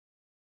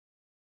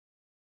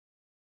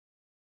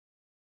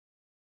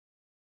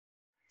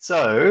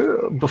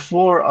So,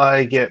 before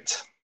I get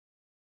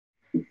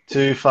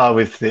too far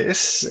with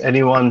this,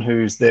 anyone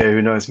who's there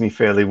who knows me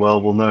fairly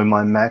well will know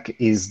my Mac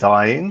is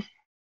dying.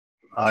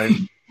 I've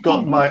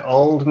got my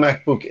old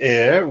MacBook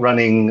Air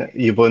running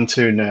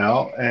Ubuntu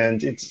now,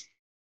 and it's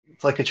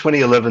like a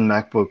 2011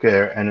 MacBook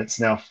Air, and it's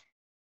now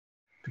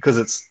because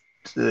it's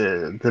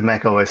the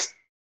Mac OS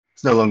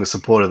is no longer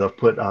supported. I've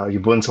put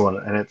Ubuntu on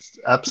it, and it's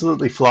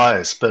absolutely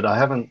flies. But I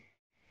haven't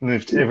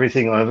moved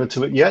everything over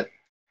to it yet.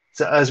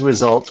 So as a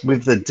result,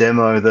 with the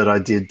demo that I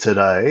did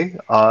today,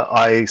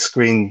 I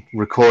screen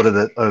recorded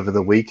it over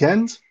the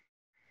weekend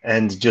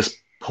and just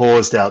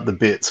paused out the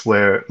bits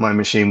where my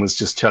machine was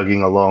just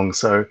chugging along.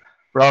 So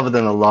rather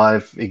than a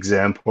live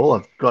example,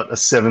 I've got a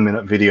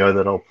 7-minute video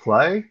that I'll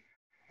play.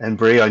 And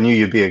Bree, I knew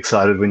you'd be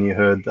excited when you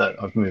heard that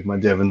I've moved my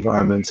dev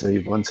environment to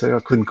Ubuntu.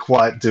 I couldn't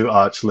quite do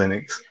Arch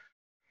Linux.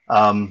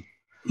 Um,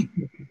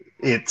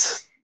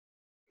 it's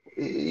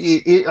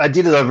I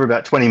did it over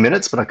about 20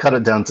 minutes, but I cut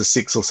it down to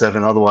 6 or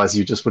 7. Otherwise,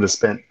 you just would have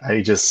spent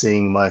ages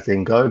seeing my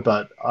thing go.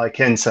 But I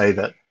can say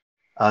that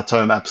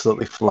Tome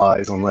absolutely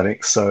flies on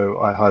Linux, so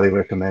I highly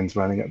recommend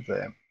running it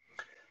there.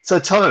 So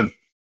Tome,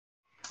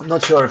 I'm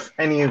not sure if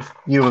any of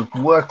you have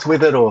worked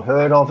with it or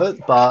heard of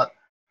it, but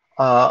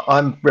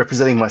I'm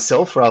representing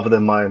myself rather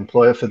than my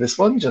employer for this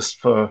one,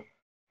 just to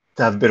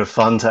have a bit of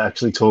fun to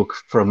actually talk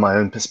from my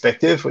own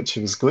perspective, which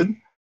was good.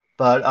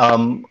 But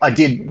I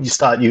did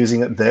start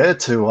using it there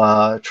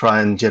to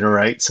try and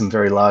generate some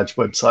very large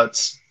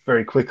websites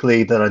very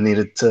quickly that I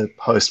needed to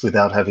host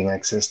without having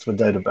access to a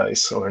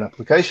database or an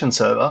application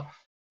server.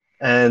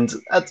 And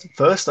at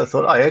first I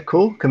thought, oh yeah,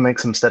 cool, can make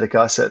some static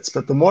assets.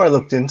 But the more I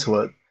looked into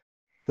it,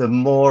 the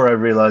more I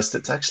realized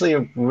it's actually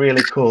a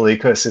really cool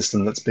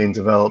ecosystem that's been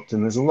developed,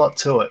 and there's a lot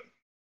to it.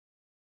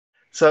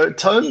 So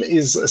Tome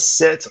is a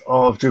set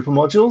of Drupal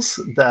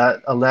modules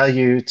that allow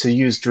you to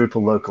use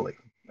Drupal locally.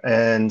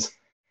 And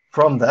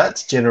from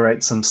that,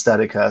 generate some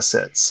static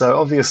assets. So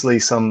obviously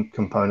some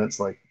components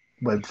like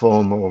web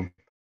form or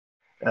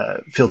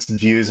filtered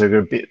views are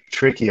a bit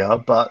trickier,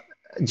 but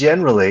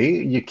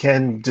generally you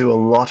can do a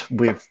lot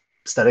with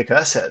static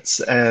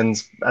assets.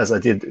 And as I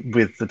did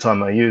with the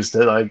time I used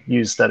it, I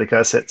used static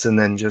assets and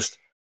then just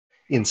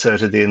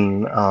inserted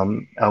in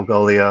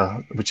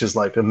Algolia, which is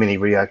like a mini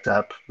React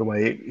app, the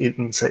way it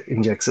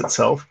injects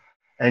itself.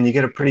 And you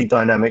get a pretty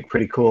dynamic,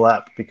 pretty cool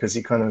app because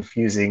you're kind of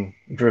using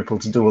Drupal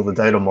to do all the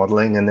data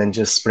modeling and then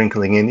just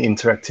sprinkling in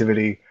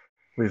interactivity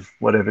with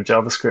whatever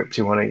JavaScript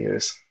you want to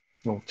use,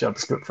 or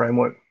JavaScript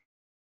framework.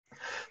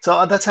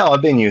 So that's how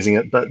I've been using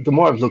it. But the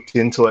more I've looked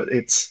into it,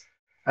 it's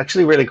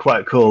actually really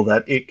quite cool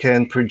that it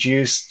can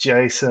produce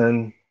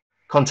JSON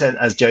content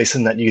as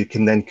JSON that you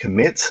can then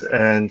commit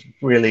and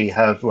really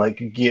have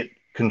like Git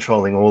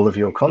controlling all of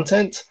your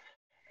content.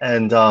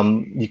 And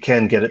you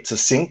can get it to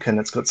sync, and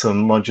it's got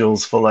some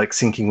modules for like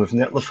syncing with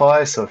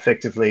Netlify. So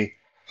effectively,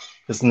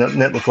 because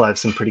Netlify have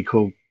some pretty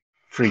cool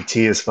free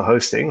tiers for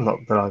hosting, not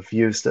that I've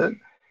used it.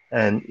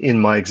 And in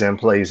my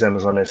example, I use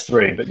Amazon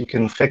S3, but you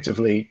can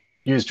effectively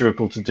use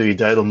Drupal to do your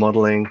data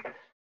modeling,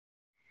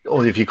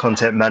 all of your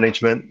content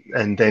management,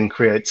 and then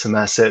create some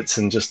assets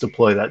and just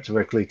deploy that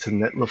directly to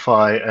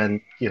Netlify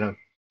and,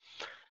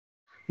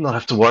 not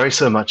have to worry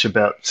so much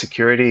about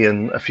security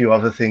and a few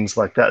other things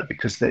like that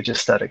because they're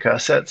just static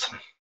assets.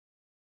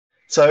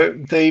 So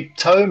the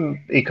Tome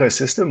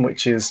ecosystem,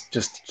 which is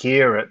just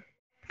here at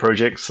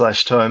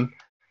project/Tome,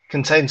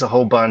 contains a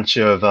whole bunch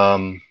of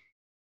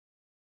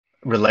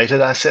related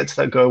assets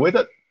that go with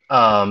it.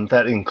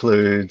 That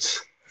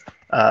includes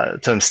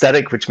Tome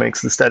Static, which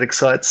makes the static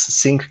sites,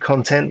 sync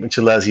content, which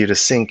allows you to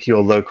sync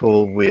your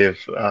local with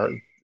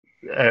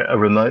a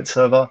remote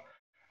server,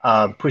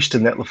 push to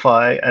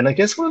Netlify. And I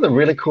guess one of the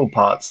really cool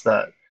parts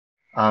that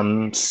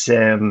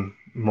Sam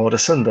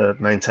Mortensen, the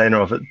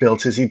maintainer of it,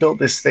 built is he built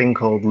this thing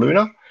called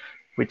Luna,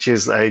 which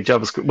is a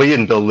JavaScript. Well, he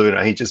didn't build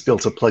Luna. He just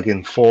built a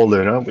plugin for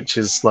Luna, which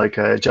is like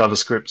a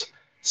JavaScript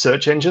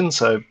search engine.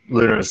 So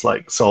Luna is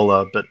like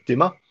Solr, but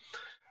dimmer.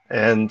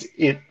 And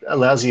it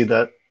allows you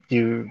that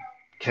you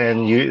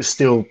can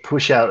still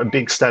push out a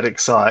big static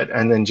site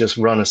and then just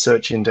run a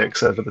search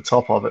index over the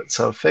top of it.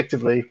 So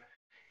effectively,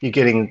 you're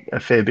getting a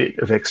fair bit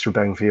of extra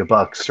bang for your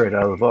buck straight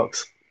out of the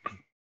box.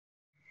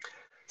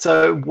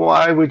 So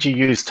why would you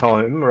use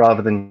Tome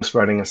rather than just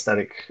running a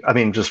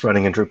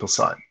Drupal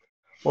site?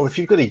 Well, if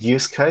you've got a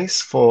use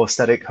case for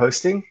static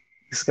hosting,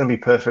 this is going to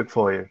be perfect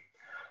for you.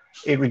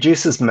 It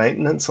reduces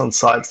maintenance on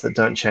sites that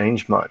don't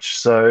change much.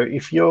 So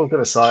if you've got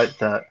a site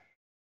that,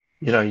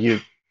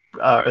 you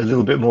are a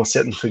little bit more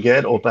set and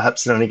forget, or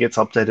perhaps it only gets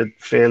updated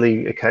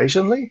fairly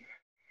occasionally,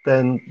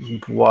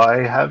 then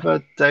why have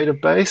a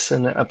database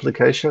and an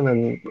application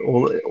and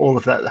all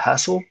of that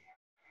hassle?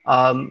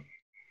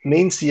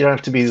 Means you don't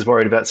have to be as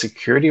worried about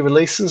security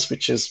releases,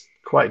 which is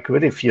quite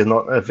good if you're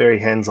not very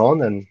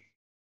hands-on, and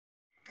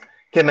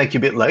can make you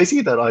a bit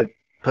lazy. That I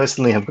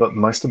personally have got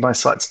most of my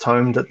sites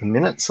tomed at the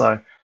minute, so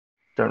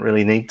don't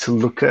really need to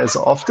look as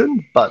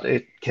often, but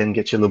it can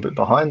get you a little bit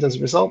behind as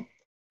a result.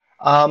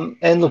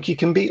 And look, you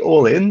can be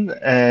all in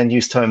and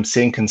use Tome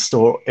Sync and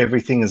store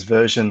everything as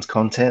versioned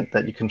content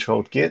that you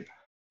controlled Git.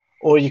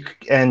 or you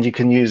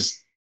can use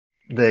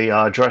the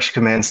drush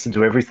commands to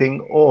do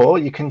everything, or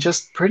you can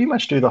just pretty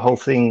much do the whole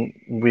thing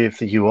with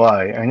the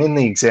UI. And in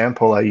the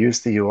example, I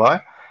used the UI.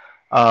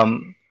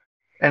 Um,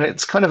 and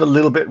it's kind of a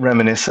little bit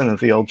reminiscent of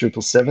the old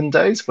Drupal 7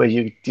 days where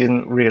you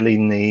didn't really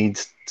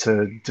need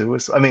to do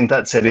it. I mean,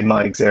 that said, in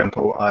my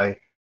example, I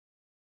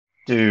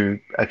do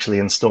actually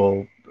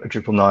install a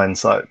Drupal 9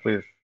 site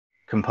with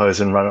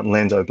Compose and run it in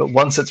Lando. But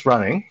once it's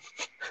running,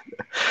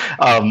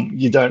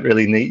 you don't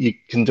really need, you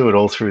can do it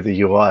all through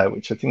the UI,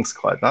 which I think is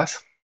quite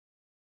nice.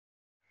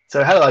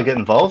 So how did I get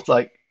involved?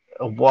 Like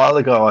a while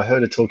ago, I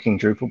heard a Talking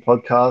Drupal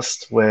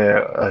podcast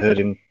where I heard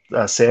him,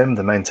 Sam,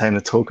 the maintainer,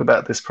 talk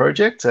about this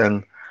project,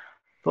 and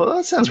thought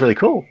that sounds really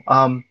cool.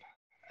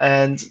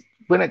 And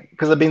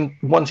because I've been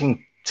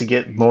wanting to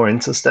get more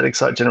into static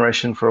site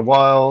generation for a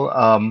while,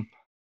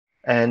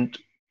 and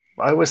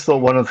I always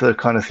thought one of the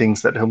kind of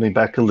things that held me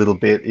back a little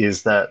bit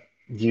is that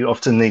you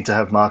often need to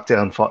have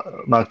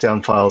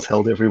markdown files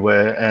held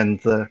everywhere, and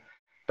the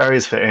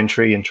barriers for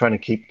entry and trying to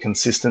keep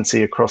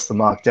consistency across the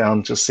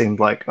markdown just seemed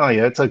like, oh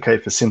yeah, it's okay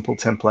for simple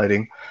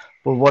templating.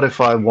 But what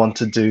if I want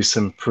to do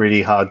some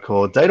pretty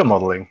hardcore data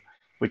modeling,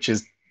 which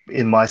is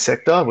in my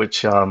sector,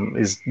 which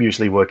is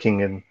usually working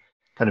in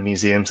kind of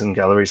museums and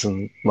galleries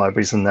and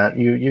libraries and that,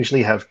 you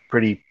usually have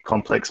pretty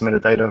complex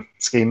metadata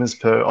schemas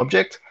per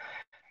object.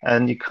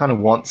 And you kind of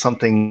want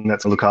something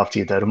that's to look after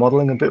your data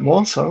modeling a bit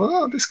more. So,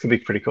 oh, this could be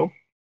pretty cool.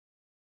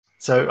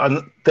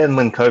 So then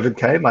when COVID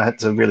came, I had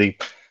to really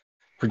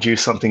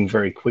produce something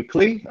very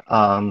quickly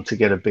to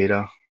get a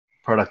beta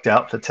product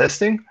out for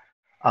testing.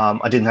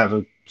 I didn't have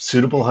a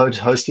suitable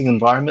hosting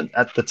environment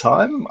at the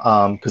time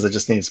because I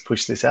just needed to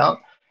push this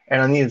out.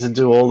 And I needed to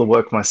do all the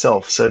work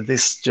myself. So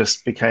this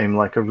just became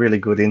like a really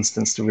good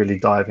instance to really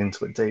dive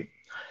into it deep.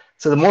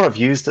 So the more I've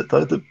used it,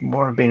 though, the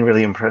more I've been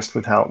really impressed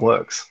with how it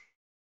works.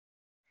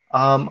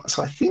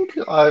 So I think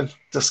I've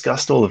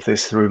discussed all of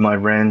this through my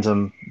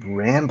random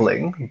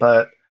rambling,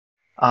 but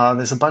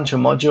there's a bunch of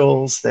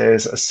modules.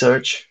 There's a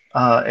search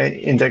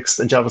index,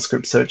 a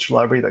JavaScript search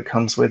library that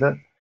comes with it.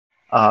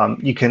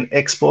 You can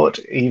export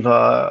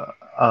either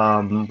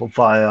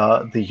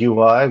via the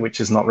UI,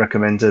 which is not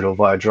recommended, or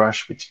via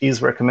Drush, which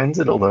is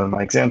recommended, although in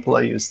my example,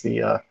 I use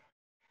the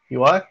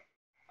UI.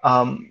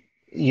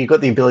 You got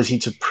the ability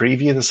to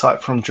preview the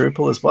site from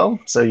Drupal as well.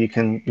 So you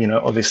can,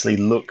 obviously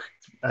look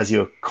as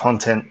your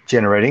content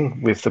generating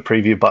with the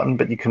preview button,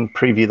 but you can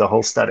preview the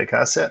whole static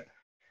asset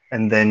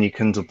and then you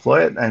can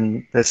deploy it.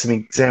 And there's some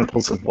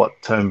examples of what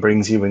Tome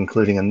brings you,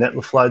 including a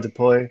Netlify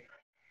deploy,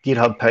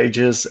 GitHub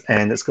pages,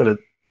 and it's got a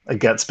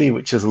Gatsby,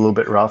 which is a little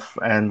bit rough.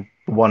 And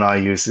the one I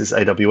use is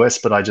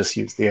AWS, but I just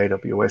use the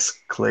AWS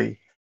CLI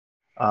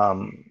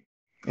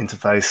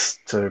interface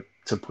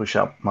to push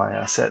up my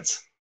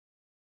assets.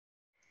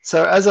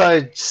 So as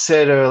I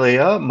said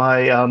earlier,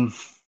 my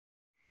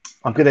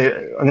I'm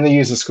gonna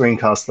use a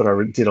screencast that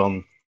I did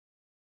on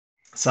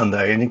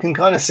Sunday, and you can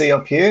kind of see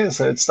up here.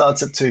 So it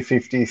starts at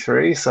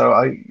 2:53. So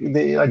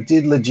I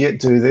did legit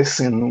do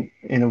this in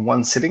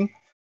one sitting,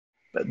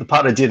 but the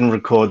part I didn't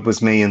record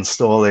was me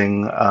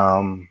installing.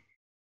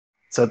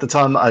 So at the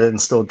time I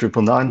installed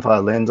Drupal 9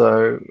 via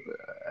Lando,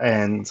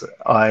 and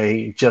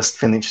I just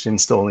finished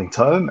installing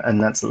Tome,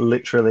 and that's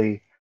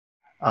literally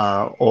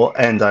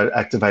and I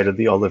activated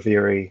the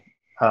Oliveri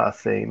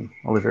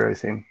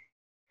theme.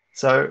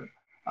 So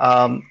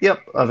yep,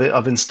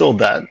 I've installed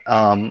that,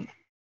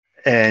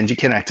 and you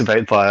can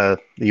activate via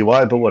the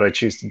UI. But what I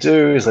choose to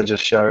do is I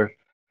just show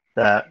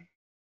that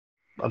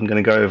I'm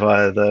going to go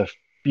via the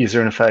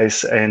user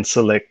interface and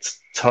select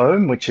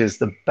Tome, which is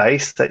the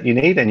base that you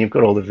need, and you've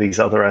got all of these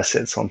other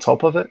assets on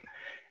top of it.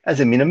 As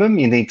a minimum,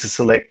 you need to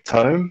select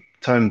Tome,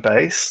 Tome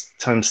base,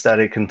 Tome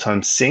static, and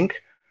Tome sync.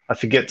 I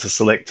forget to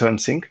select Tome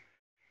sync,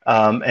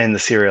 and the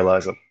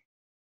serializer.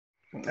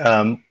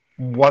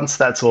 Once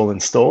that's all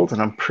installed,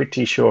 and I'm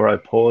pretty sure I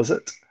pause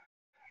it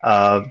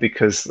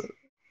because,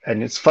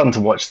 and it's fun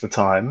to watch the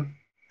time.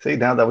 See,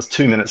 now that was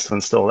 2 minutes to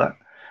install that.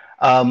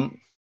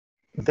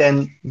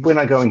 Then when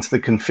I go into the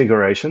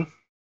configuration,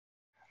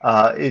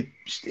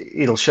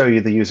 it'll show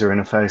you the user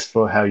interface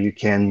for how you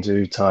can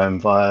do Tome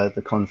via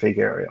the config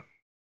area.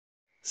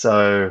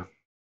 So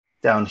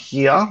down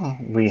here,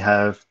 we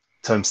have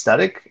Tome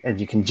static, and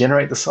you can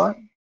generate the site.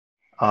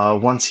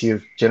 Once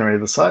you've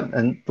generated the site,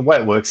 and the way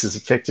it works is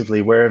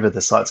effectively wherever the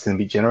site's going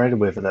to be generated,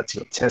 whether that's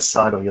your test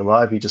site or your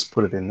live, you just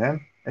put it in there,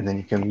 and then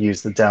you can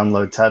use the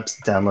download tabs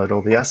to download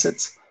all the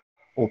assets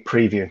or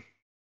preview.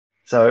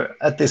 So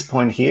at this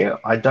point here,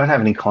 I don't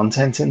have any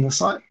content in the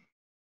site.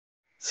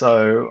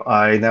 So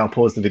I now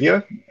pause the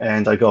video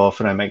and I go off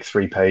and I make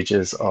 3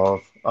 pages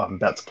of, I'm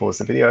about to pause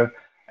the video,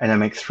 and I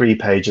make 3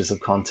 pages of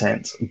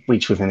content,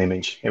 each with an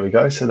image. Here we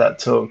go. So that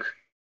took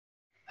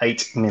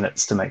 8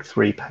 minutes to make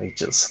 3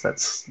 pages.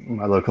 That's,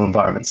 my local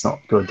environment's not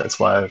good. That's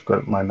why I've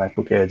got my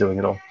MacBook Air doing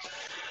it all.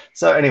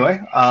 So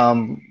anyway,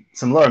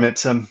 some lorem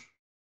ipsum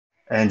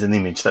and an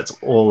image. That's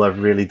all I've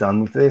really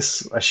done with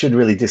this. I should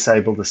really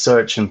disable the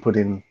search and put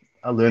in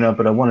a Luna,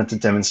 but I wanted to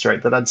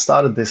demonstrate that I'd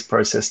started this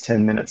process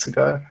 10 minutes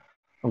ago.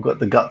 I've got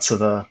the guts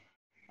of a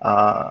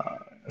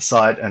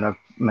site, and I've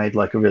made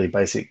like a really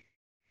basic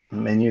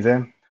menu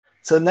there.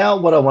 So now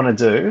what I want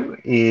to do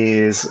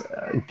is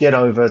get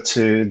over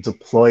to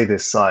deploy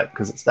this site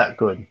because it's that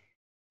good.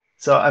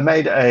 So I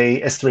made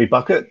a S3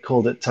 bucket,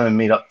 called it Tome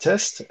Meetup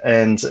Test,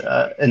 and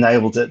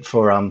enabled it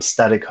for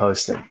static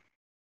hosting.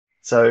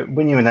 So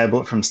when you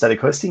enable it from static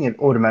hosting, it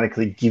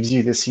automatically gives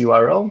you this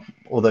URL,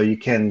 although you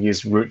can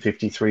use Route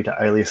 53 to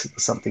alias it to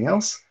something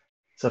else.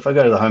 So if I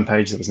go to the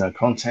homepage, there was no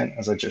content,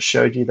 as I just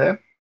showed you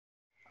there.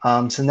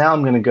 So now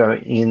I'm going to go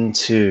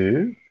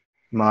into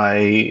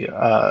my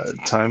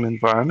Tome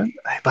environment.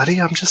 Hey, buddy,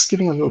 I'm just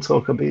giving a little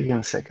talk. I'll be with you in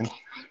a second.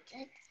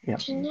 Yeah.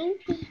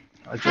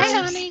 Hi,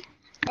 honey.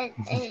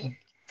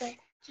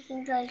 You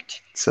can go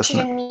to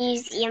the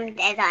museum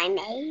that I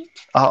made.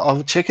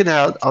 I'll check it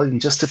out in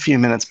just a few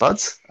minutes,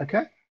 buds.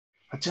 Okay?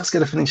 I just got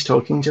to finish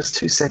talking. Just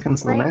 2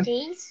 seconds, little man.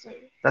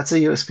 That's a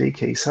USB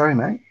key. Sorry,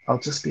 mate. I'll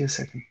just be a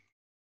second.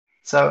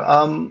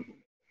 So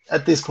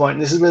at this point,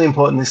 this is really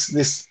important.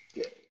 This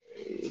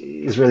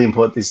is really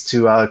important, is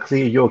to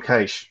clear your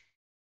cache.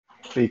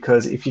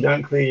 Because if you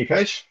don't clear your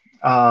cache,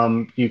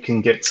 you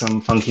can get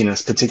some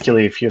funkiness,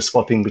 particularly if you're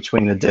swapping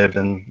between a dev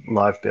and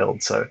live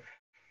build. So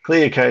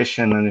clear your cache,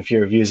 and if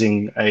you're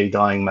using a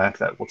dying Mac,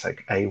 that will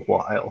take a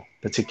while,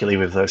 particularly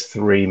with those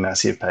 3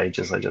 massive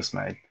pages I just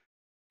made.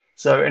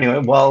 So anyway,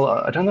 while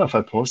I don't know if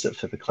I paused it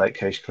for the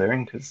cache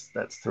clearing, because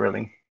that's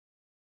thrilling.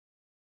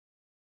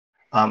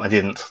 I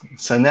didn't.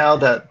 So now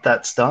that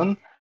that's done,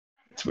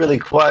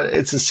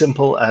 it's as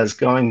simple as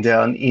going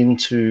down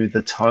into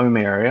the Tome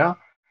area,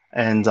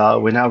 and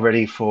we're now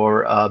ready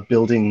for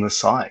building the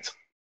site.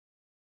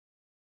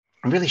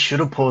 I really should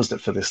have paused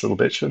it for this little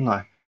bit, shouldn't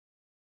I?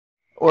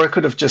 Or I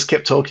could have just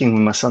kept talking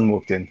when my son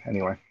walked in.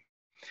 Anyway,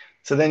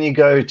 so then you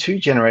go to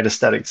generate a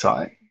static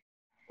site,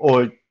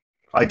 or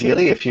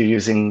ideally, if you're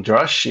using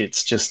Drush,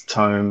 it's just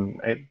Tome,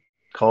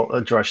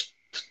 Drush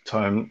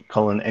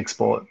Tome :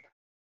 export.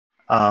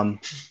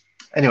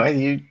 Anyway,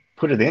 you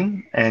put it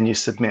in and you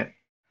submit.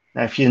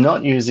 Now, if you're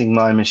not using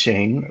my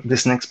machine,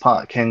 this next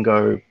part can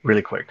go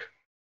really quick.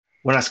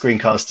 When I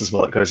screencast as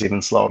well, it goes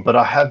even slower. But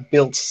I have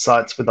built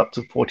sites with up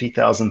to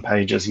 40,000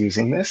 pages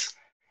using this.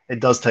 It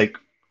does take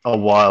a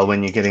while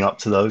when you're getting up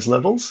to those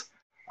levels.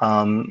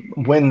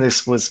 When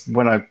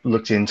I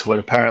looked into it,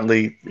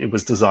 apparently it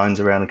was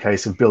designed around a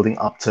case of building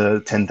up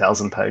to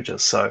 10,000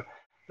 pages. So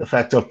the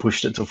fact I've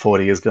pushed it to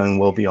 40 is going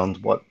well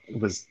beyond what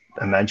was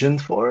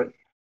imagined for it.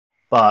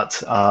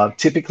 But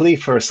typically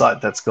for a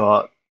site that's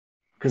got,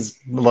 because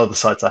a lot of the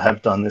sites I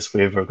have done this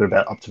with are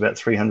got up to about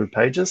 300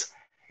 pages,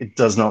 it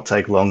does not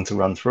take long to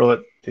run through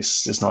it.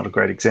 This is not a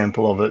great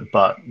example of it,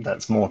 but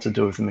that's more to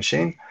do with the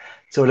machine.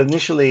 So it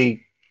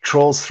initially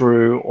trawls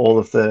through all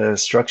of the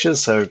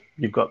structures. So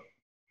you've got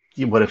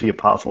whatever your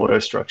path auto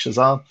structures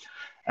are,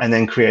 and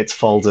then creates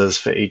folders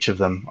for each of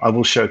them. I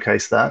will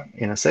showcase that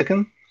in a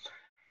second.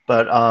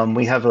 But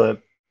we have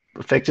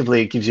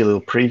effectively, it gives you a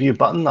little preview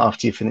button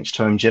after you finish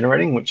Tome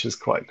generating, which is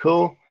quite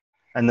cool.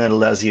 And that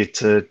allows you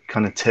to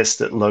kind of test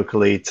it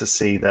locally to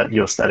see that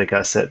your static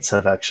assets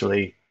have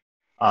actually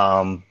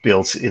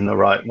built in the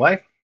right way.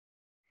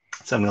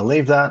 So I'm going to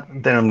leave that.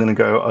 Then I'm going to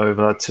go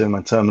over to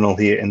my terminal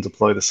here and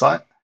deploy the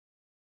site.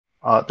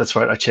 That's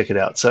right, I check it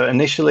out. So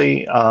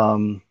initially,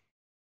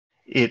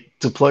 it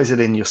deploys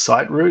it in your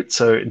site root,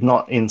 so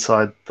not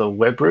inside the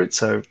web root.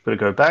 So I'm going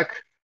to go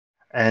back,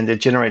 and it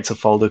generates a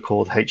folder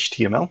called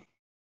HTML.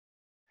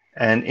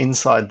 And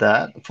inside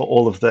that, for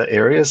all of the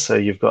areas, so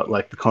you've got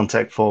like the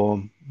contact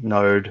form,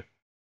 node,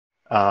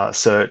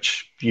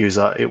 search,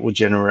 user, it will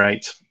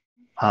generate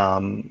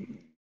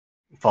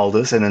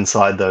folders, and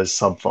inside those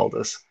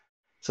subfolders.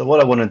 So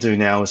what I want to do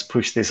now is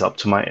push this up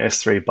to my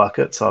S3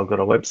 bucket. So I've got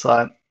a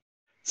website.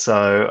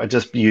 So I'm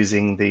just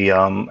using the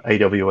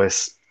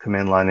AWS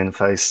command line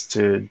interface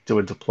to do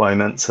a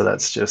deployment. So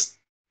that's just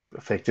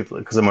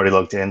effectively, because I'm already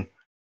logged in,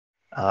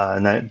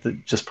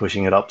 and just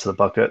pushing it up to the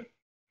bucket.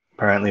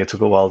 Apparently it took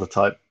a while to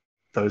type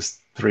those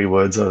 3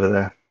 words over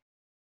there.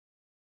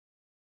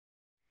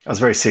 I was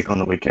very sick on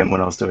the weekend when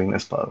I was doing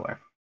this, by the way.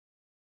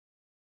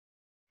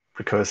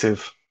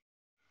 Recursive.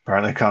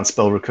 Apparently I can't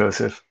spell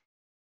recursive.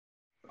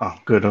 Oh,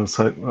 good. I was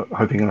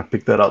hoping I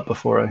picked that up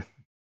before I...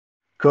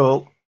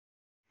 Cool.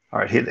 All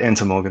right, hit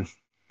enter, Morgan.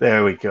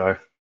 There we go.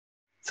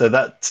 So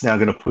that's now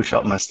going to push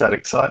up my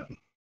static site.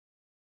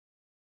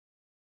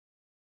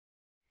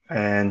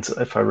 And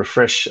if I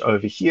refresh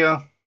over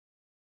here,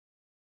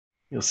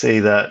 you'll see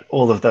that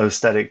all of those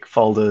static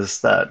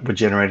folders that were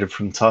generated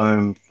from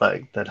Tome,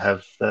 like that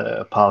have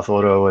the path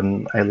auto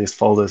and alias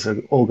folders, are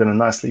all going to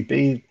nicely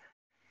be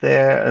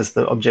there as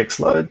the objects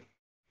load.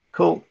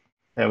 Cool.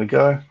 There we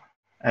go.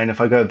 And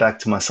if I go back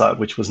to my site,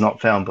 which was not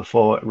found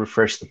before,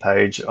 refresh the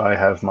page, I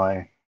have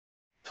my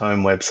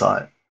Tome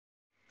website.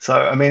 So,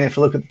 I mean, if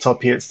you look at the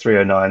top here, it's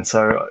 309.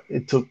 So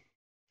it took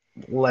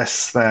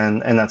less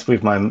than, and that's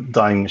with my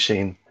dying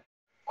machine,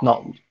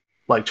 not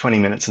like 20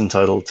 minutes in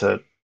total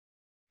to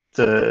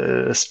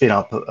spin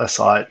up a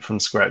site from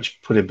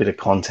scratch, put a bit of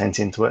content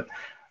into it.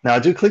 Now, I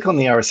do click on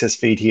the RSS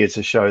feed here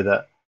to show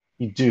that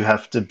you do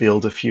have to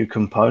build a few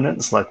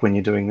components, like when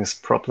you're doing this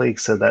properly,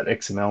 so that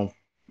XML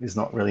is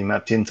not really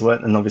mapped into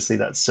it. And obviously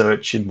that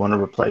search you'd want to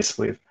replace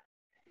with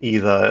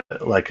either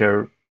like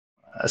a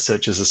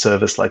search as a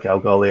service like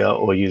Algolia,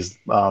 or use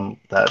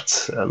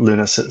that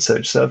Luna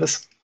search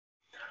service.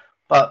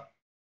 But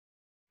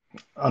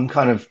I'm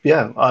kind of,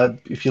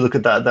 if you look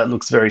at that, that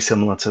looks very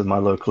similar to my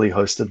locally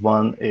hosted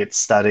one. It's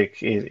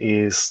static, it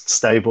is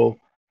stable,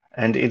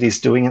 and it is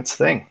doing its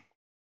thing.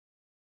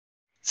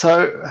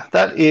 So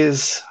that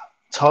is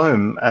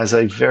Tome as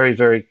a very,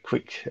 very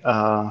quick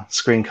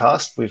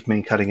screencast with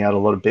me cutting out a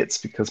lot of bits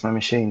because my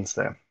machine's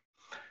there.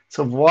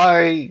 So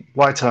why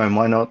Tome?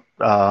 Why not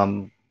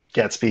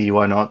Gatsby?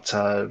 Why not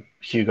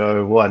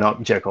Hugo? Why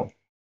not Jekyll?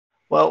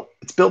 Well,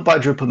 it's built by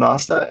Drupal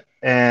Master,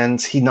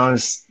 and he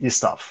knows your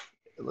stuff.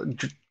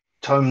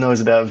 Tome knows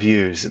about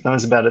views. It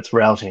knows about its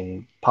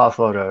routing, path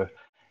auto.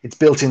 It's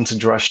built into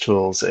Drush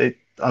tools. It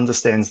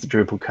understands the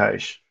Drupal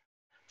cache.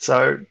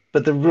 So,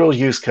 but the real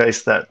use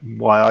case that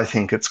why I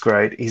think it's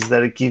great is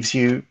that it gives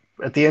you,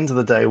 at the end of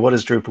the day, what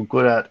is Drupal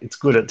good at? It's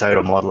good at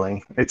data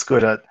modeling. It's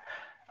good at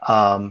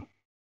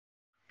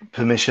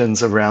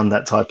permissions around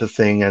that type of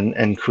thing,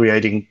 and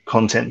creating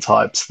content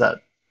types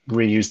that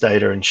reuse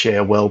data and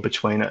share well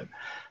between it.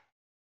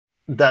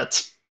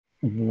 That's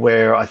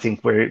where I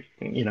think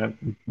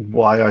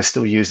why I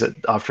still use it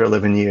after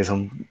 11 years,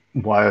 and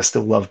why I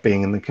still love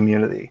being in the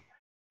community.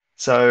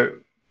 So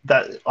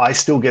that I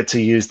still get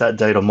to use that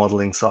data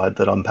modeling side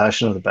that I'm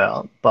passionate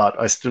about, but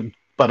I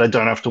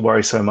don't have to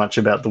worry so much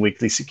about the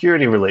weekly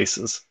security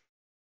releases.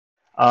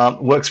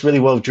 Works really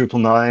well with Drupal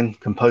 9,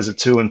 Composer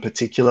 2 in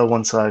particular,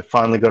 once I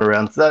finally got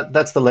around to that.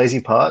 That's the lazy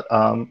part.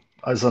 I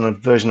was on a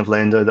version of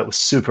Lando that was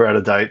super out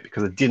of date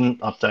because I didn't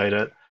update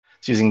it.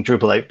 It's using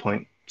Drupal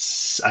 8.8,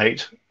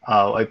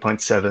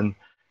 8.7,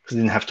 because I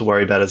didn't have to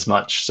worry about as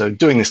much. So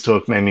doing this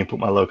talk made me put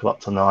my local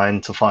up to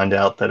 9 to find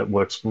out that it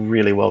works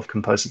really well with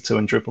Composer 2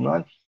 and Drupal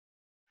 9.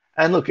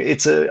 And look,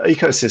 it's an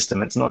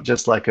ecosystem. It's not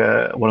just like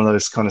one of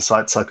those kind of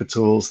site sucker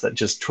tools that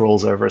just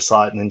trawls over a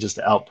site and then just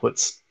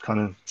outputs kind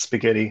of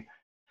spaghetti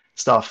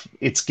stuff.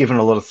 It's given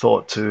a lot of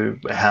thought to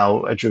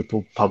how a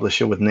Drupal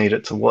publisher would need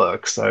it to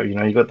work. So,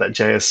 you've got that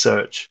JS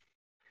search,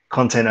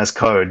 content as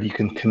code. You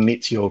can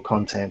commit your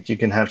content. You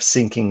can have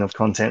syncing of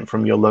content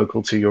from your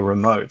local to your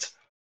remote.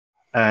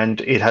 And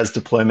it has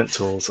deployment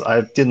tools.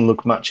 I didn't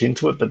look much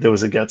into it, but there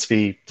was a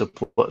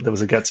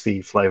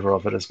Gatsby flavor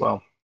of it as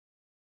well.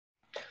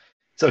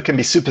 So it can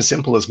be super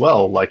simple as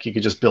well. Like you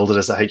could just build it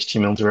as a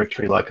HTML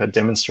directory like I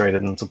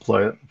demonstrated and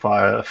deploy it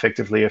via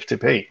effectively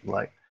FTP.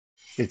 Like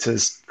it's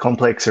as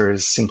complex or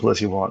as simple as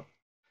you want.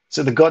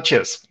 So the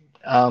gotchas.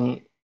 I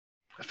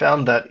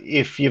found that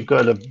if you've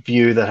got a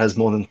view that has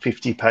more than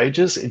 50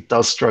 pages, it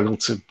does struggle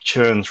to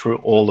churn through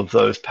all of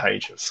those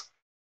pages.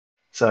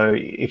 So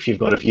if you've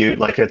got a view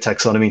like a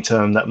taxonomy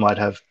term that might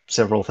have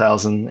several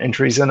thousand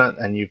entries in it,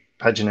 and you're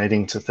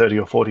paginating to 30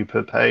 or 40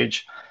 per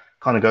page,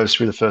 kind of goes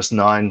through the first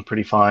 9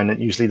 pretty fine. It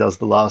usually does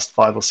the last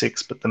 5 or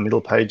 6, but the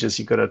middle pages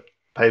you've got to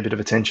pay a bit of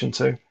attention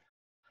to.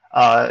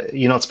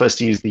 You're not supposed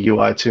to use the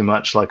UI too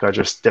much, like I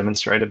just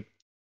demonstrated.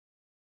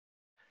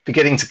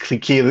 Forgetting to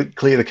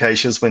clear the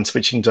caches when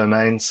switching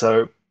domains.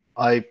 So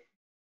I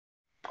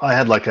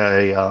had like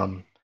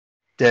a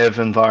dev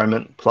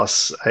environment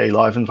plus a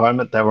live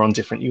environment. They were on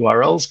different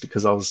URLs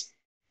because I was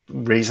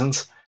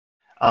reasons.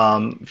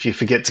 If you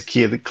forget to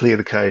clear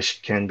the cache,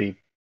 it can be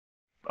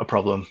a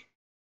problem.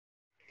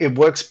 It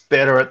works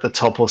better at the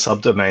top or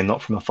subdomain,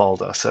 not from a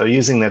folder. So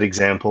using that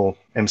example,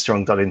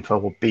 mstrong.info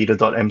or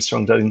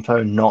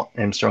beta.mstrong.info, not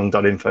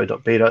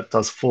mstrong.info.beta, it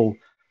does full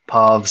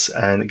paths,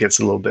 and it gets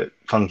a little bit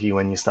funky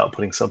when you start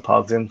putting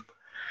subpaths in.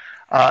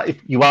 If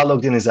you are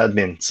logged in as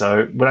admin,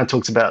 so when I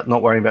talked about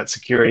not worrying about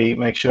security,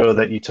 make sure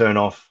that you turn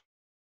off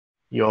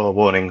your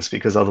warnings,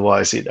 because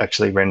otherwise it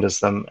actually renders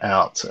them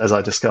out, as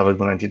I discovered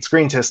when I did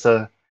screen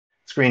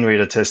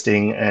reader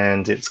testing,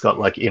 and it's got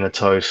like inner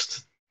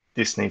toast.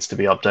 This needs to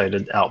be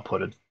updated,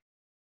 outputted.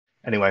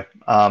 Anyway,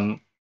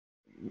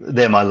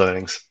 they're my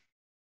learnings.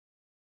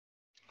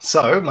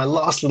 So my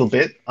last little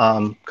bit,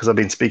 because I've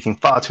been speaking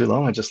far too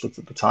long, I just looked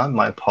at the time,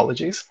 my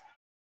apologies.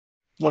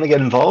 Want to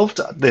get involved?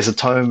 There's a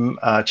Tome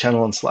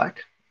channel on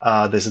Slack.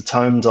 There's a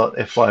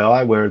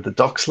tome.fyi where the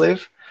docs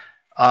live.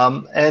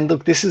 And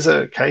look, this is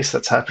a case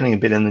that's happening a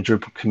bit in the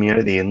Drupal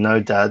community, and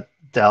no doubt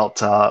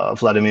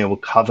Vladimir will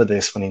cover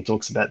this when he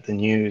talks about the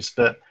news.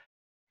 But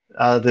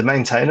the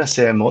maintainer,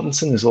 Sam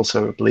Mortensen, is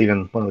also, I believe,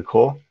 in one of the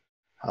core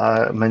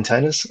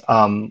maintainers,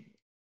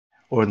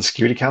 or in the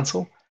Security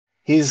Council.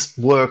 His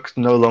work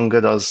no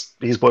longer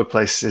his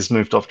workplace is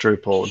moved off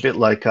Drupal, a bit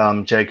like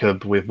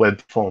Jacob with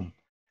Webform.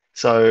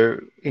 So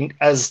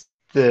as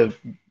the,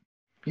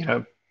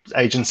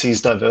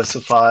 agencies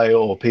diversify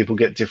or people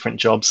get different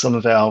jobs, some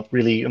of our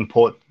really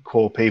important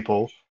core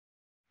people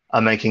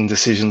are making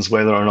decisions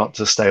whether or not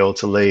to stay or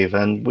to leave.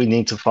 And we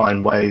need to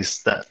find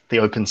ways that the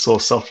open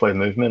source software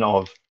movement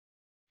of,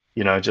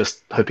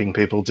 just hoping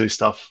people do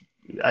stuff,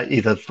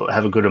 either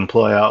have a good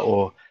employer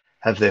or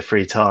have their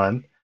free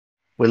time.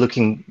 We're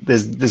looking,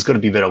 there's got to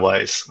be better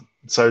ways.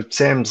 So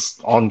Sam's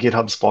on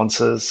GitHub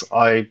sponsors.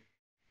 I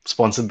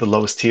sponsored the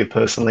lowest tier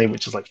personally,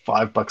 which is like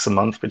 $5 a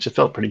month, which I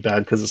felt pretty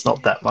bad because it's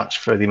not that much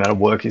for the amount of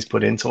work he's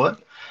put into it.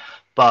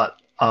 But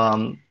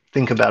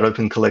think about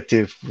Open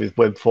Collective with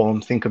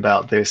Webform. Think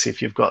about this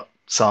if you've got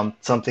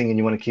something and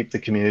you want to keep the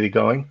community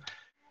going.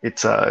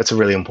 It's a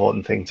really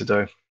important thing to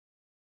do.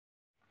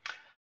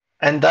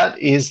 And that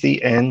is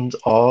the end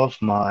of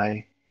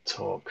my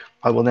talk.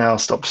 I will now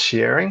stop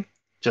sharing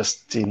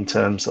just in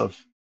terms of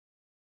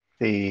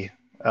the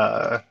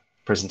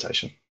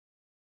presentation.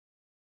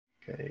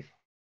 Okay.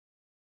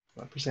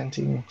 Am I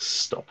presenting?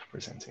 Stop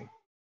presenting.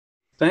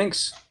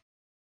 Thanks.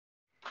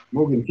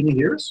 Morgan, can you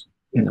hear us?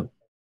 No.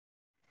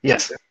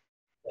 Yes.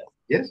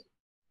 Yes?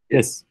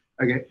 Yes.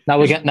 Okay. Now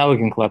we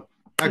can clap.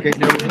 Okay,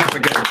 now we can clap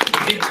again.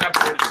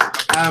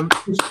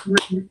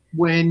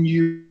 When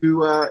you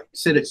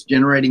said it's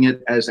generating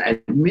it as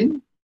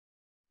admin,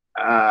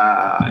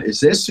 is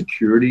there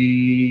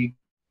security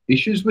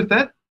issues with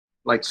that?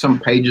 Like some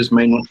pages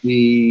may not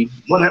be.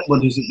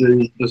 What does it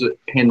do? Does it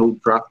handle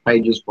draft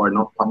pages by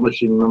not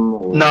publishing them?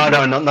 Or?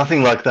 No,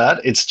 nothing like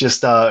that. It's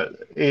just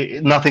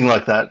nothing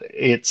like that.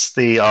 It's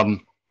the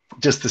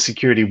just the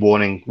security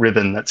warning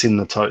ribbon that's in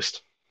the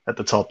toast at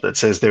the top that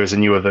says there is a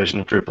newer version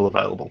of Drupal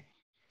available.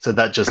 So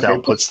that just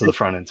outputs to the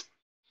front end.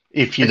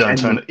 If you don't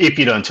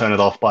turn it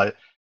off by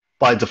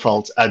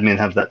default, admin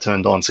have that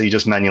turned on. So you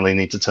just manually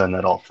need to turn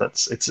that off.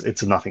 It's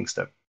a nothing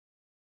step.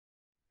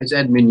 As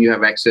admin, you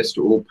have access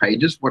to all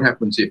pages. What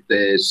happens if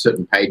there's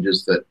certain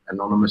pages that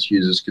anonymous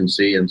users can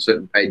see and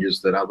certain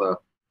pages that other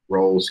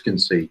roles can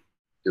see?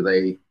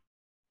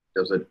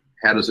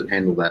 How does it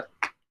handle that?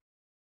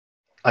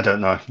 I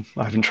don't know.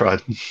 I haven't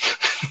tried.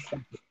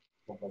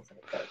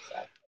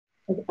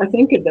 I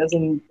think it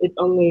doesn't. It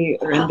only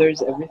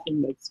renders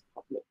everything that's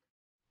public.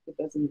 It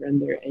doesn't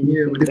render anything.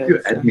 Yeah, but if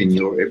you're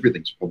admin,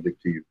 everything's public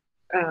to you.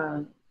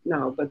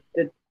 No, but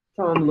the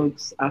Tome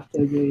looks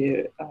after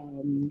the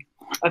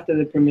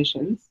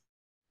permissions.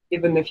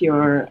 Even if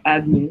you're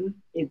admin,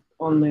 it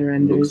only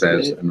renders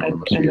looks as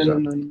anonymous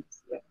user.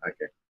 Yeah.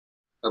 Okay,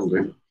 that'll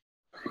do.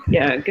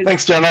 Yeah.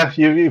 Thanks, Jenna.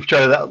 You've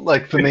tried that.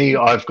 Like for me,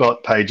 I've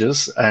got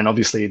pages, and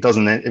obviously it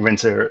doesn't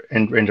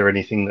render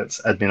anything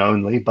that's admin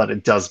only, but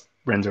it does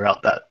render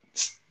out that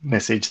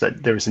message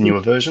that there is a newer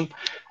version,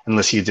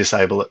 unless you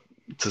disable it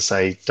to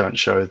say don't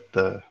show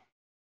the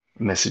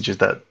messages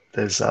that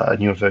there's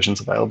newer versions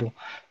available.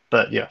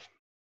 But yeah.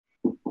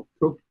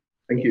 Cool.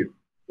 Thank you.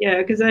 Yeah,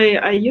 because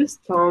I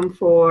used Tome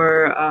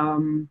for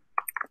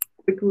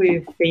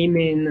quickly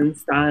theming and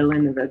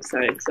styling the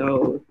website.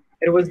 So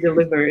it was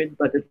delivered,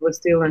 but it was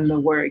still in the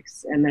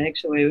works. And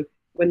actually,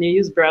 when you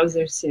use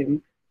browser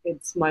sync,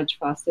 it's much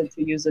faster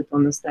to use it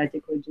on a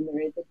statically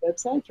generated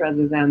website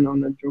rather than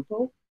on a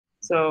Drupal.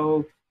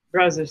 So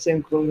browser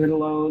sync will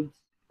reload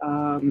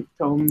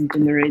Tome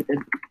generated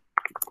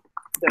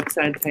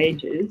website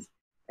pages.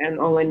 And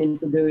all I need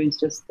to do is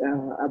just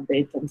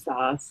update some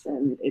SAS,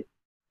 and it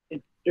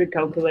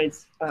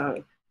recalculates,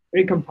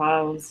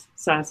 recompiles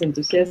SAS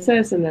into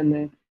CSS, and then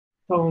the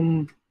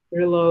Tome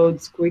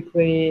reloads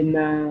quickly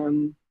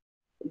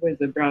with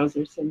the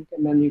browser sync,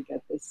 and then you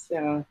get this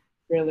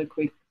really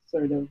quick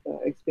sort of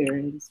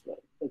experience.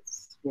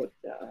 That's what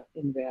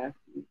in React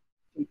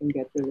you can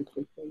get really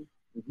quickly.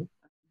 Mm-hmm.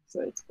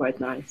 So it's quite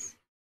nice.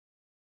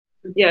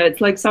 Yeah, it's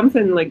like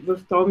something like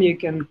with Tome, you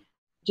can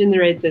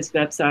generate this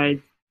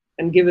website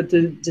and give it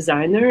to the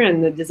designer,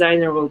 and the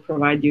designer will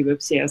provide you with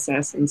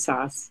CSS and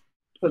SAS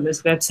for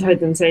this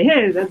website and say,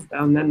 hey, that's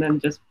done, and then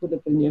just put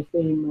it in your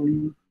theme,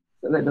 and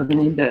so they don't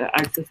need the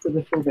access to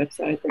the full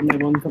website, and they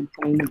won't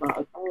complain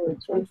about, oh,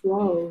 it's so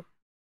slow.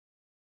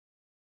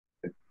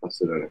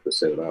 So they don't have to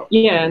set it up.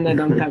 Yeah, and they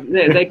don't have,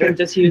 they can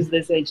just use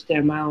this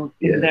HTML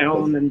in their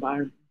own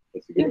environment.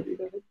 That's a good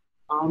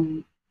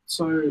idea.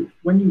 So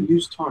when you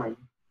use Tome,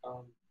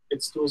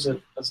 it stores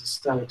it as a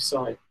static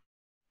site.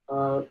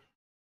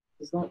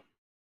 Does that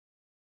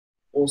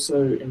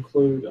also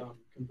include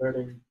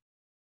converting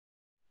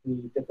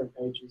the different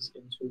pages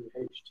into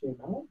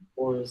HTML,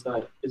 or is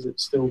it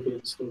still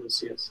being stored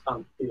as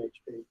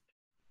PHP?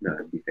 No,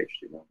 it'd be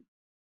HTML.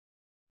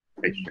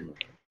 HTML.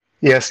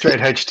 Yeah, straight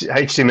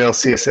HTML,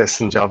 CSS,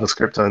 and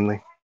JavaScript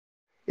only.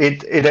 It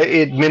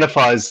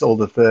minifies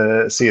all of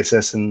the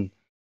CSS and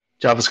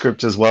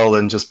JavaScript as well,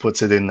 and just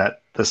puts it in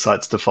the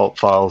site's default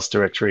files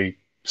directory,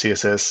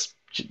 CSS,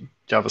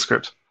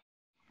 JavaScript.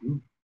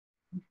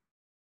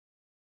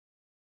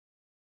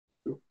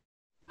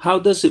 How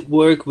does it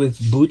work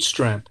with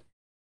Bootstrap?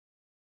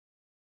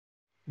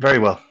 Very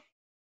well.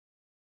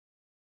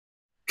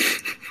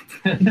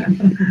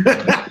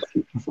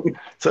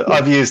 So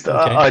I've used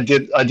Okay. I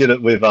did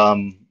it with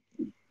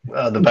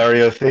the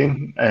Barrio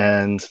theme,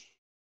 and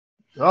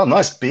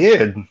nice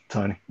beard,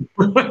 Tony.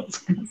 Well,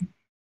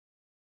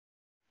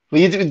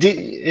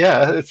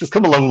 it's just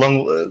come along.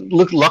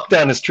 Look,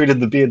 lockdown has treated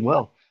the beard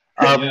well.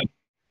 I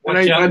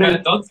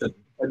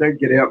don't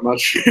get out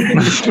much.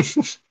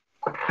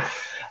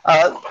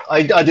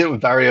 I did it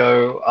with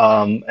Barrio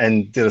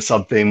and did a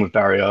sub theme with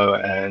Barrio,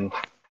 and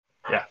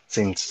yeah,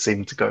 seemed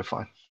to go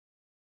fine.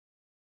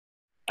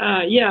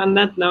 Yeah, on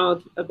that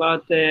note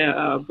about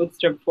the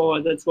Bootstrap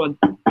 4, that's what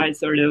I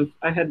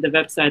had the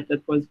website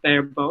that was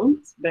bare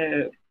bones,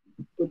 the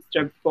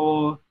Bootstrap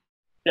 4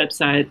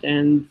 website,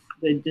 and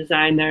the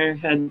designer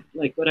had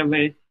like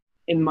whatever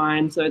in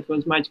mind, so it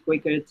was much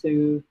quicker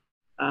to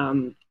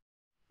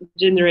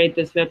generate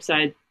this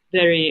website,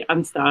 very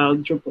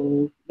unstyled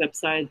Drupal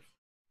website,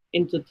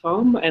 into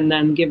Tome, and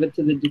then give it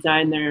to the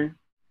designer,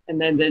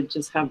 and then they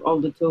just have all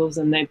the tools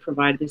and they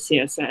provide the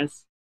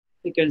CSS,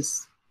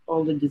 because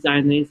all the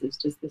design needs is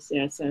just the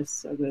CSS,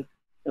 so that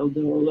they'll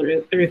do all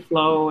the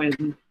reflow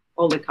and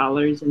all the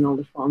colors and all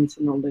the fonts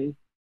and all the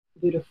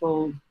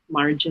beautiful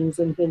margins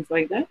and things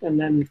like that. And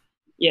then,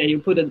 yeah, you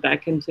put it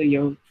back into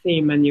your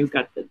theme and you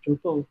got the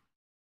Drupal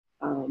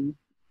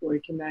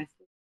working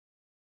nicely.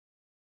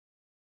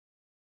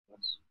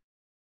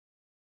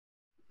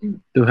 Do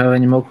you have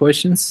any more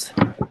questions?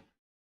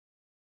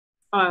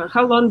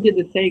 How long did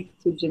it take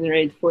to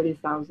generate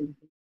 40,000?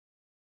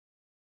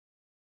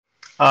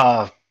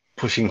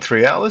 Pushing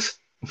 3 hours.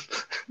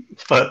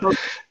 But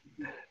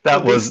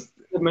that was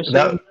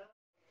that.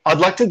 I'd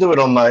like to do it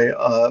on my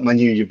my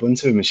new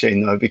Ubuntu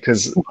machine though,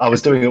 because I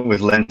was doing it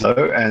with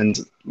Lando, and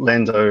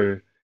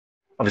Lando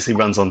obviously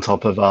runs on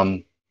top of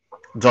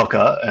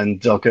Docker, and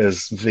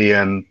Docker's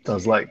VM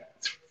does like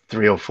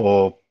 3 or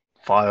 4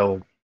 file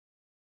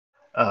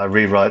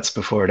rewrites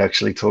before it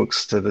actually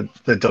talks to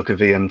the Docker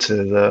VM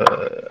to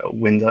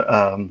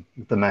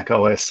the Mac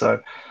OS.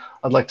 So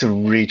I'd like to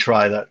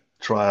retry that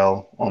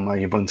trial on my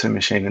Ubuntu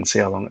machine and see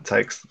how long it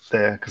takes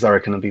there, because I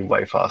reckon it'll be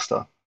way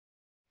faster.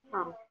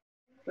 Oh.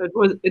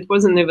 It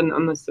wasn't even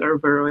on the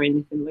server or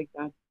anything like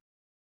that.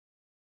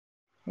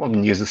 I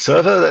wouldn't use a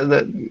server.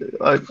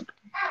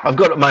 I've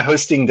got my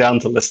hosting down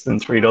to less than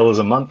 $3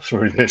 a month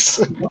through this.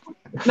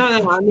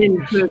 No, I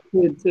mean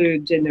to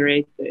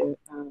generate the.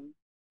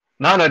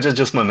 No,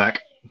 just my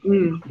Mac.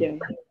 Yeah.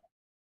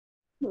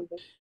 Okay.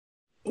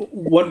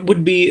 What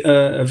would be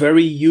a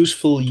very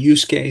useful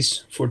use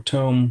case for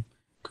Tome?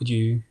 Could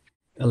you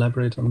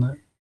elaborate on that?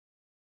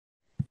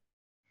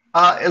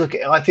 Look,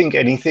 I think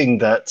anything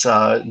that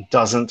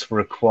doesn't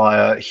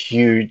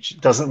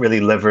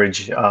really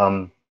leverage,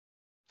 so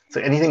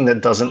anything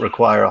that doesn't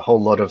require a whole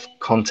lot of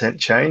content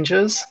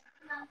changes,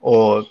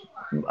 or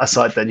a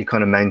site that you're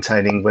kind of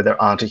maintaining where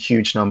there aren't a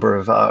huge number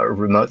of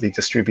remotely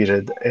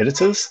distributed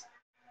editors,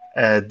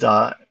 and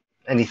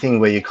anything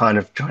where you're kind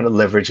of trying to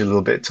leverage a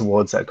little bit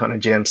towards that kind of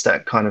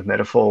Jamstack kind of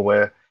metaphor,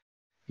 where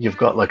you've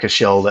got like a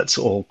shell that's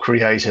all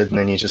created and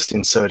then you're just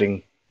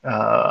inserting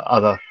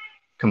other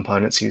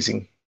components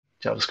using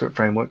JavaScript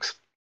frameworks.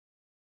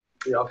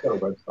 Yeah, I've got a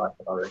website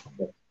that I reckon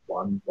gets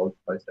 1 blog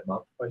post a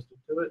month posted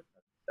to it.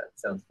 That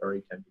sounds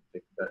very tempting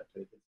to convert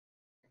to.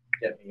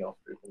 Get me off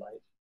Drupal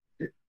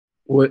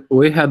 8.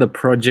 We had a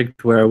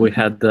project where we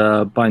had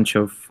a bunch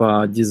of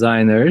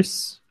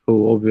designers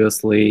who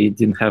obviously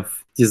didn't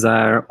have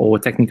desire or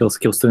technical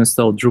skills to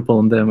install Drupal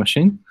on their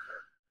machine.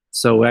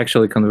 So we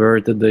actually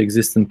converted the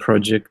existing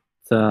project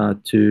to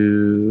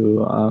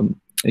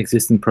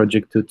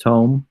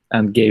Tome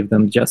and gave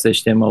them just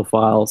HTML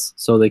files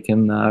so they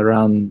can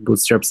run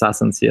Bootstrap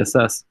Sass and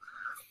CSS.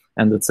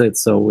 And that's it.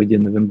 So we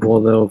didn't even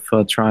bother of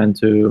trying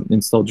to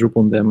install Drupal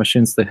on their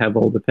machines. They have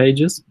all the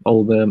pages,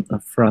 all the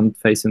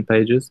front-facing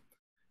pages,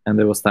 and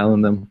they were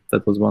styling them.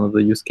 That was one of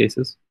the use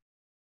cases.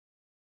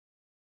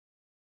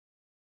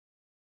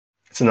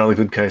 It's another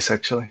good case,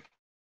 actually.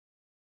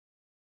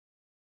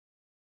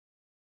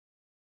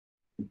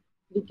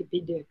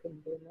 Wikipedia can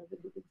be another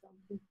good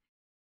example.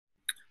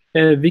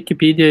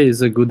 Wikipedia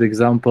is a good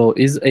example.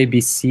 Is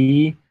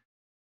ABC?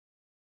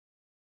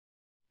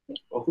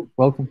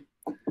 Welcome.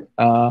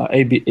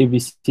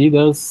 ABC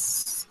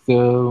does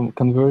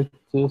convert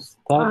to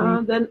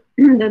static?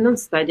 Then on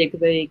static,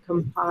 they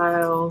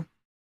compile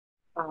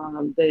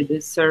the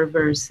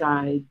server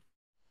side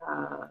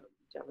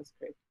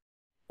JavaScript.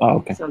 Oh,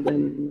 okay. So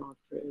then not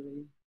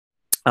really.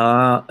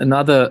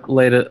 Another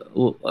later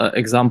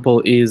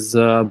example is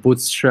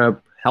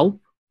Bootstrap Help.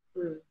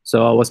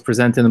 So I was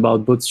presenting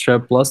about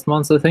Bootstrap last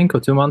month, I think,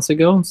 or 2 months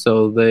ago.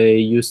 So they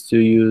used to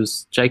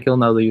use Jekyll,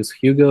 now they use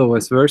Hugo, or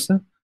vice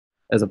versa,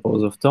 as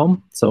opposed to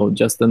Tome. So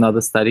just another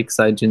static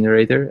site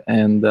generator.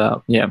 And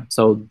yeah,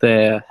 so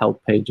their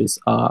help pages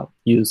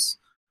use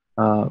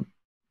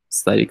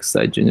static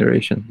site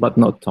generation, but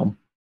not Tome.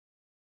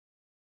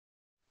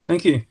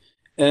 Thank you.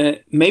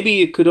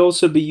 Maybe it could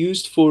also be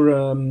used for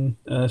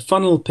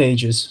funnel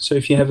pages. So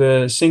if you have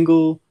a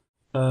single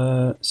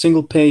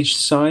page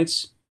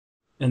sites,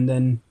 and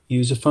then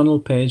use a funnel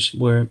page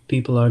where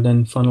people are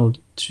then funneled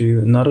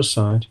to another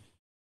site,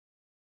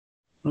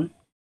 right?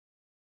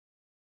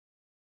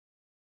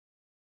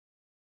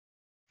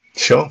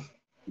 Sure.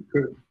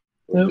 Do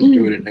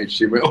it in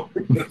HTML.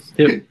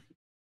 Yep.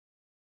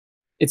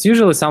 It's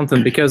usually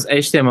something, because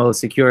HTML is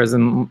secure,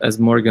 as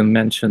Morgan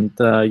mentioned,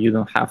 you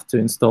don't have to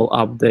install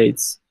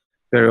updates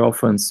very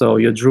often. So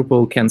your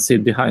Drupal can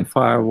sit behind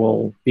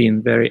firewall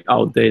being very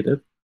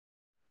outdated.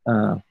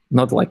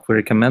 Not like we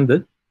recommend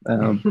it,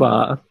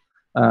 but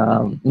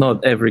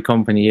not every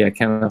company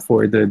can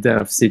afford the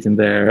dev sitting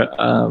there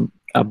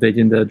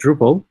updating the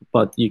Drupal,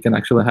 but you can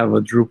actually have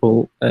a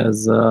Drupal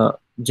as a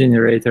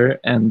generator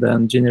and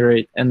then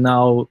generate. And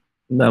now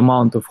the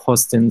amount of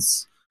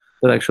hostings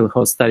that actually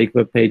host static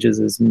web pages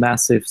is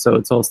massive. So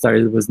it's all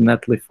started with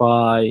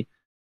Netlify.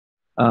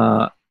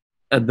 At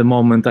the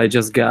moment, I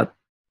just got,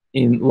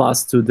 in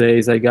last 2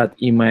 days, I got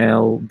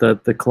email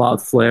that the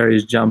Cloudflare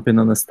is jumping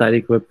on a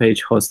static web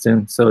page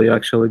hosting. So you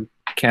actually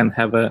can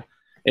have a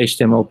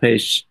HTML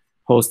page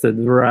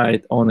hosted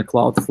right on a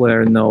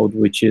Cloudflare node,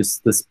 which is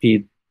the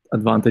speed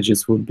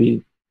advantages would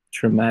be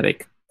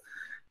dramatic.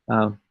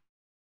 And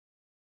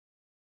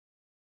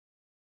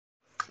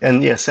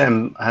yeah,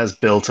 Sam has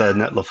built a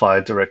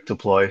Netlify direct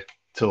deploy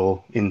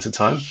tool into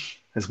Tome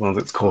as one of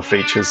its core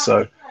features.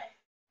 So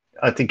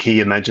I think he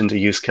imagined a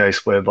use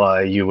case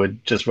whereby you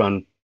would just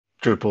run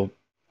Drupal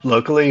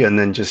locally and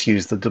then just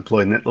use the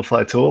deploy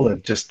Netlify tool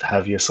and just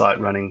have your site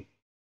running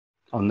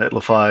on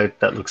Netlify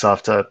that looks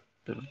after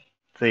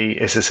the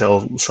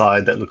SSL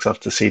side, that looks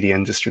after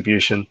CDN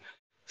distribution.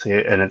 So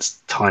yeah, and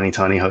it's tiny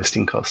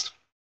hosting cost.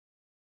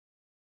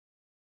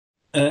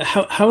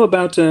 How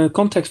about a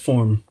contact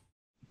form?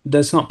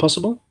 That's not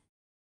possible?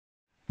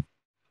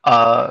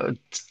 I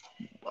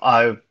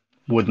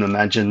wouldn't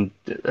imagine.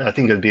 I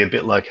think it'd be a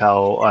bit like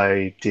how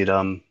I did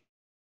my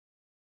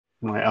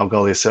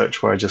Algolia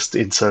search, where I just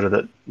inserted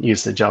it,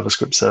 used the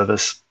JavaScript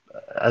service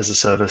as a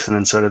service and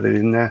inserted it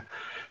in there.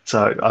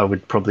 So I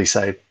would probably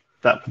say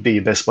that would be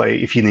your best way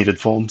if you needed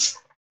forms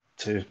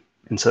to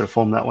insert a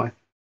form that way.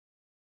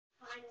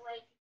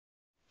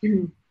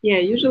 Yeah,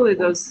 usually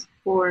those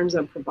forms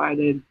are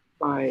provided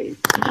by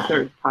a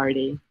third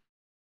party.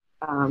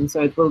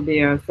 So it will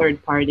be a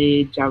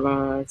third-party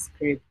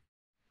JavaScript,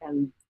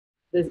 and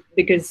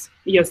because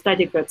your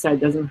static website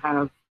doesn't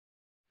have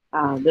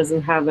a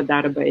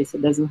database,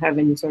 it doesn't have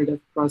any sort of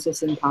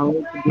processing power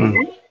to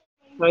do it.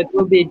 So it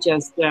will be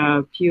just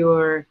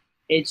pure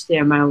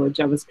HTML or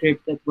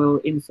JavaScript that will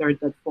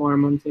insert that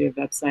form onto your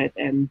website,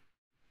 and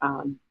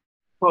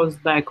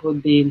post back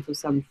would be into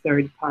some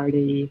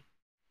third-party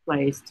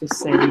place to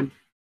save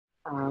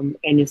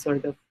any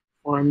sort of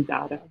form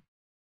data.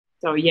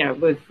 So yeah,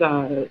 with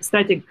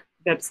static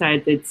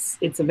website,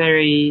 it's a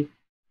very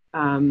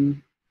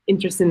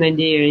interesting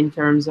idea in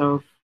terms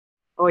of,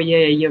 oh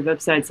yeah, your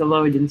websites are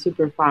loading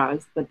super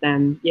fast, but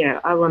then yeah,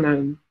 I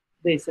want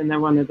this and I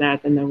want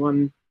that and I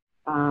want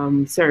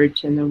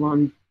search and I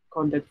want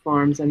contact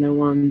forms and I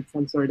want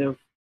some sort of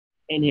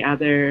any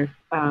other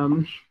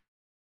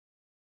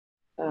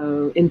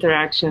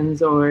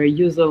interactions or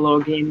user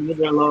logs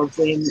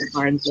in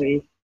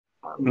apparently.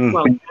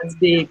 Well,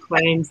 Gatsby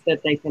claims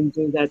that they can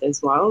do that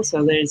as well.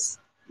 So there's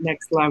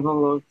next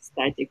level of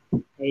static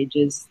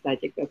pages,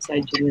 static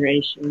website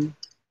generation.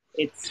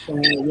 It's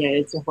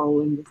it's a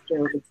whole industry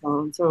of its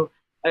own. So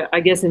I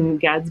guess in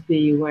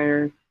Gatsby,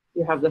 where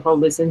you have the whole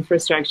this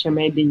infrastructure,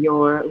 maybe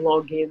your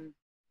login,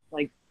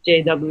 like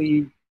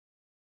JWT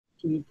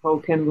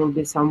token, will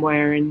be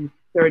somewhere in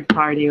third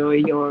party, or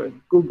your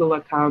Google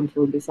account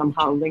will be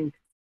somehow linked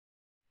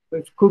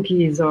with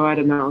cookies, or I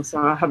don't know.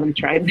 So I haven't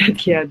tried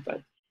that yet,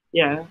 but.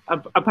 Yeah,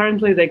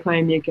 apparently they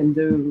claim you can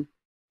do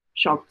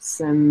shops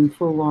and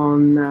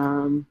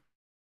full-on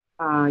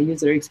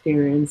user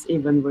experience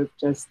even with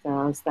just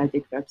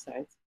static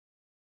websites.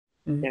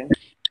 Yeah.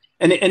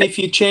 And if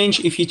you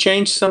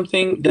change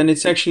something, then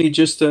it's actually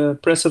just a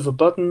press of a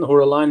button or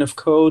a line of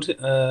code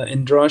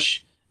in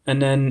Drush, and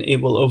then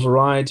it will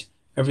override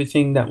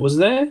everything that was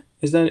there.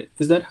 Is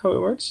that how it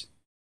works?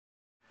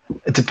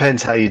 It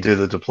depends how you do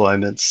the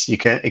deployments.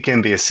 It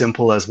can be as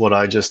simple as what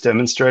I just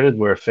demonstrated,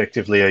 where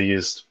effectively I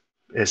used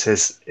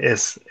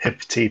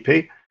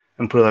SSFTP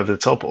and put it over the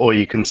top, or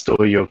you can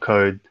store your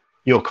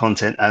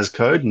content as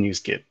code and use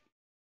Git,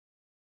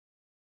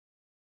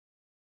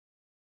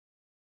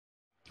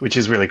 which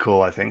is really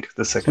cool. I think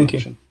the second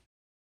option.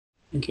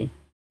 Thank you.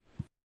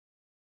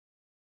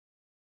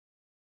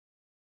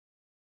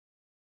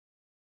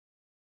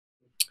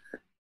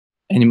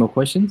 Any more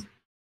questions?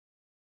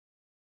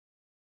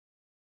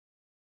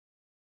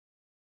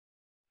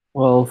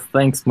 Well,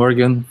 thanks,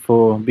 Morgan,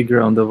 for a big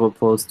round of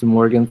applause to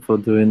Morgan for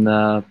doing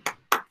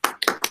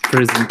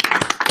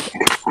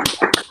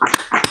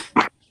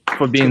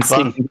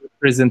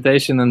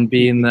presentation and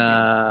being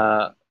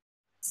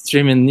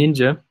streaming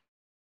ninja.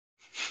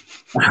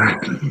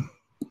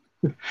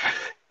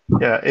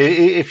 Yeah,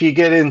 if you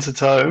get into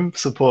Tome,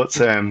 support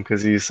Sam,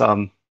 because he's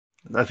I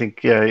think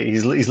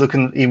he's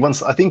looking.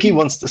 I think he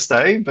wants to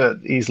stay, but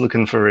he's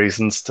looking for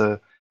reasons to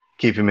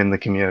keep him in the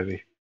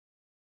community.